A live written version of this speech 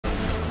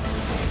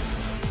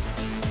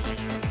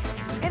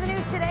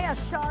today, a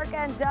shark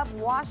ends up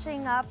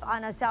washing up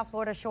on a South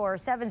Florida shore.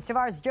 7's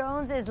Tavares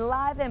Jones is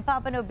live in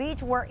Pompano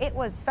Beach where it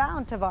was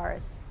found.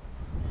 Tavares.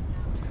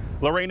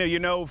 Lorena, you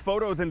know,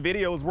 photos and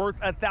videos worth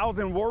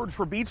 1,000 words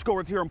for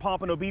beachgoers here in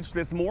Pompano Beach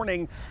this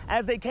morning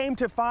as they came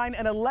to find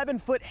an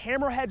 11-foot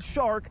hammerhead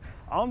shark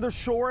on the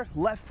shore,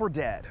 left for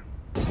dead.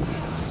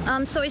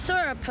 So I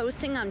saw a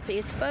posting on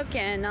Facebook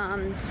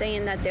and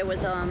saying that there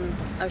was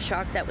a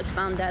shark that was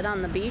found dead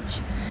on the beach.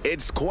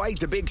 It's quite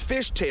the big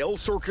fishtail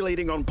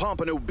circulating on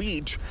Pompano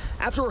Beach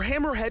after a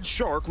hammerhead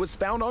shark was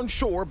found on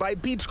shore by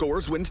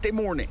beachgoers Wednesday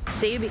morning.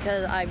 See,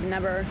 because I've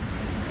never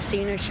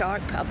seen a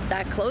shark up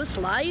that close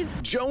live.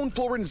 Joan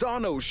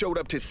Florenzano showed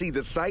up to see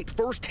the sight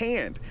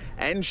firsthand,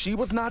 and she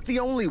was not the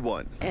only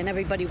one. And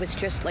everybody was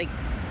just like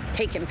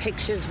taking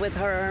pictures with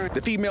her.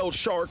 The female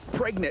shark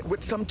pregnant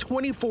with some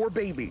 24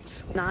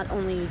 babies. Not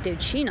only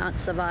did she not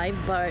survive,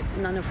 but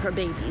none of her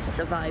babies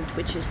survived,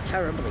 which is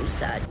terribly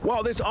sad.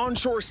 While this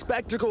onshore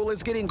spectacle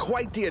is getting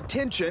quite the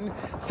attention,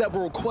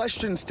 several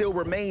questions still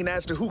remain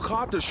as to who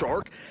caught the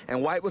shark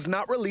and why it was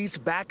not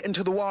released back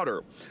into the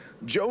water.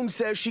 Joan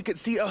says she could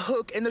see a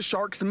hook in the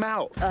shark's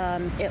mouth.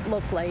 It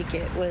looked like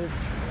it was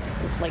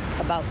like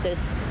about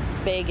this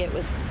big. It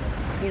was,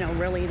 you know,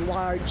 really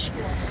large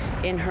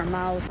in her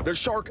mouth. The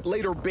shark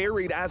later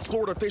buried as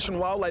Florida Fish and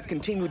Wildlife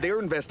continued their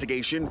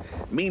investigation.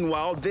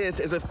 Meanwhile, this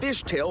is a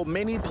fishtail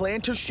many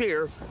plan to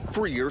share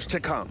for years to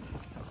come.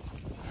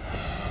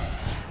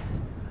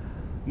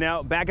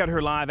 Now, back at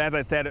her live, as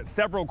I said,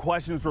 several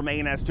questions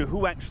remain as to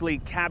who actually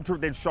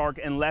captured this shark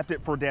and left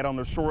it for dead on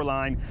the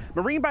shoreline.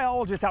 Marine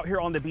biologists out here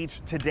on the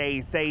beach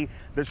today say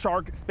the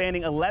shark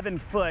spanning 11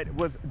 foot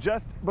was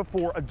just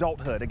before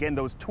adulthood. Again,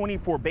 those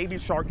 24 baby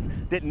sharks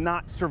did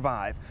not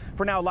survive.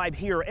 For now, live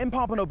here in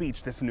Pompano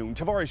Beach this noon,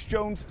 Tavares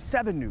Jones,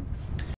 7 News.